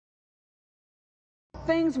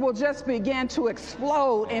things will just begin to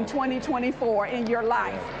explode in 2024 in your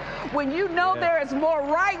life. When you know there is more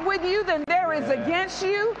right with you than there is against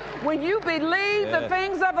you, when you believe the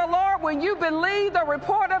things of the Lord, when you believe the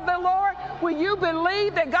report of the Lord, when you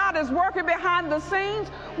believe that God is working behind the scenes,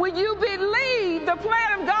 when you believe the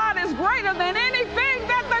plan of God is greater than anything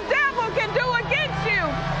that the devil can do against you,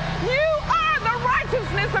 you are the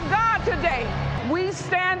righteousness of God today. We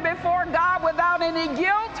stand before God without any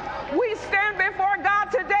guilt. We stand before God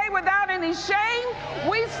today without any shame.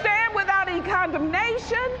 We stand without any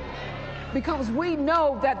condemnation because we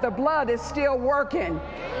know that the blood is still working.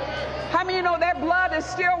 How many of you know that blood is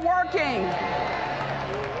still working?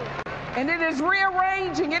 And it is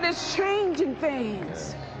rearranging, it is changing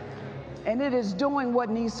things. And it is doing what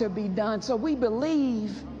needs to be done. So we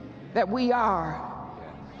believe that we are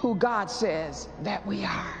who God says that we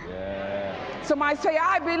are. Somebody say,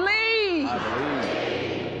 I believe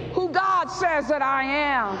who God says that I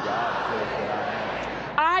am.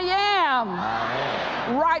 I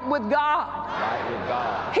am right with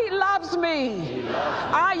God. He loves me.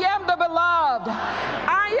 I am the beloved.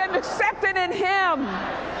 I am accepted in Him.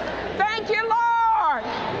 Thank you, Lord,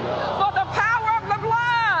 for the power of the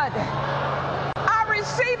blood. I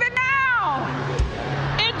receive it now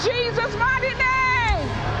in Jesus' mighty name.